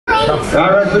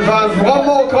wrestling fans, one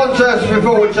more contest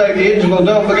before we take the interval.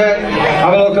 Don't forget,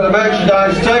 have a look at the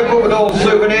merchandise table with all the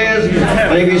souvenirs.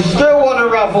 And if you still want a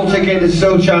raffle ticket, there's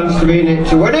still a chance to be in it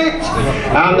to win it.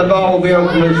 And the bar will be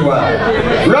open as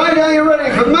well. Right, are you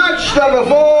ready for match number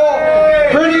 4?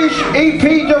 British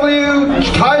EPW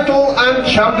title and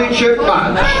championship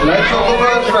match. Let's have the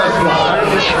first wrestler.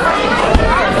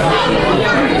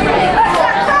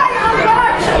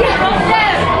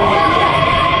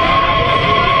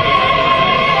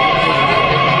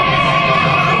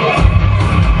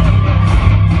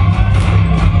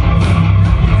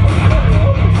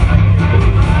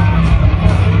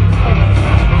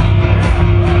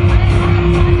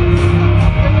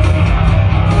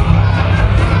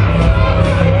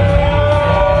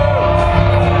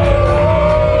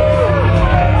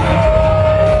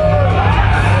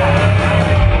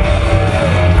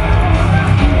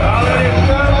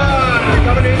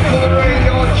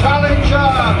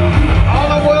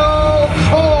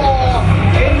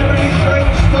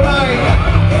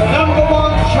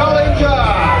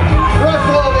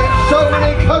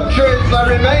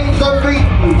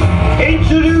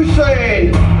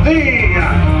 Introducing the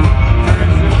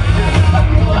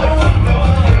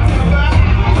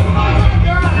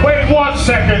Wait 1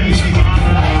 second.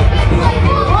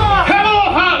 Hello,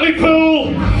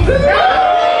 Hartlepool.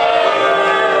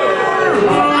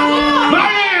 My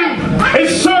name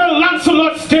is Sir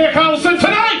Lancelot Steakhouse, and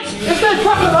tonight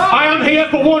I am here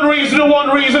for one reason and one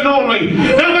reason only.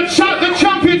 Now the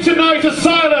champion tonight,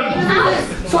 Asylum.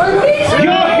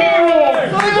 Your hero.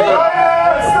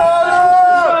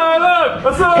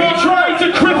 He tried to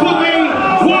cripple me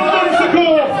 1 month ago.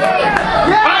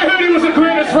 I heard he was the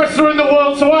greatest wrestler in the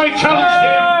world, so I challenged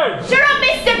him. Shut up,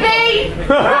 Mr. B!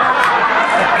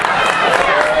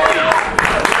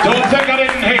 Don't think I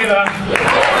didn't hear that.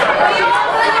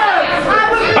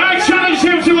 I challenged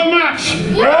him to a match.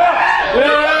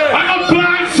 I got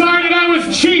blindsided, I was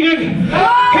cheated.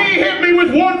 He hit me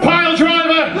with 1 pile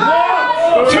driver,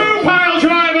 2 pile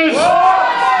drivers,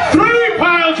 3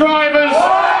 pile drivers,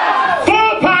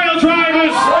 4 pile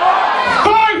drivers,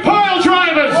 5 pile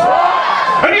drivers,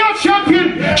 and your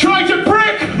champion tried to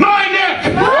break my neck.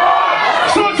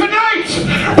 So tonight,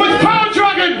 with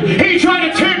PowerDragon, he tried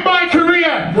to take my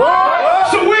career.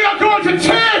 So we are going to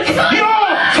take your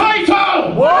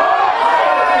title.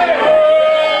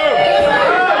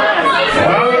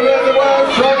 well, we're the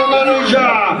world's title manager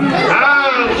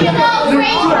and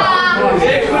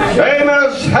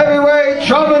famous heavyweight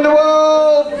traveling the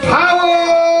world, PowerDragon.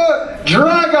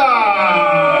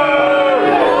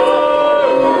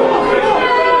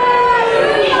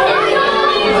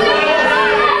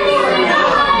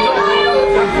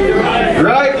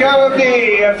 Right now with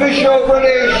the official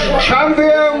British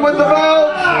champion with the belt.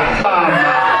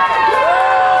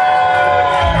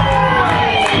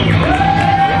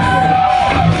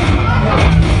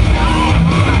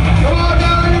 Come on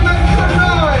down and make some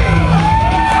noise.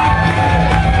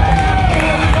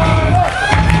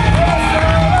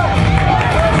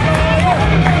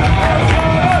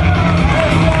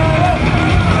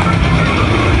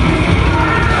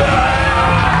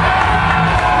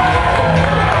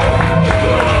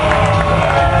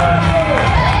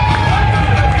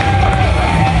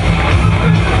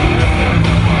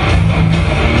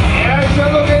 Yes,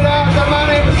 you're looking at the man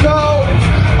himself,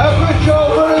 official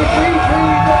British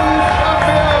EPW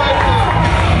champion,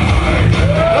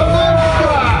 the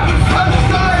monster,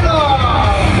 Asylum.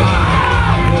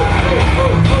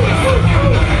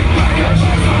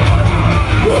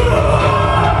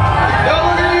 You're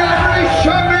looking at your British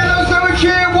champion, let's have a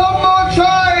cheer one more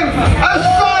time,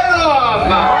 Asylum.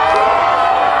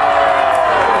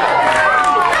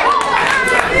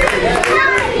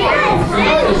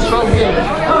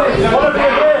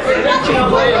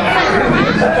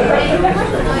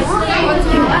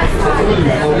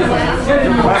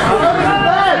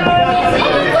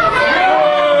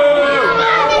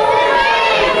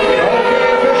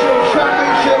 Official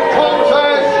championship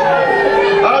contest,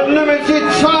 unlimited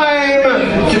time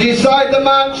to decide the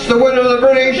match, the winner of the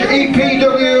British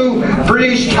EPW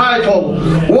British title.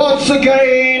 Once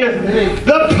again,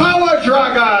 the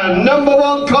PowerDragon,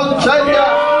 #1 contender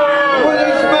with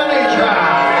his manager.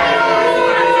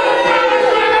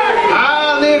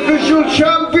 And the official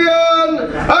champion,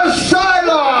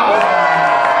 Asylum.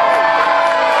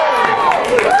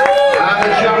 And the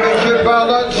championship belt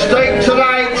at stake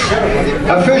tonight.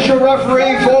 Official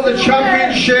referee for the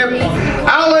championship,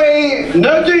 Ali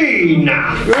Nadine.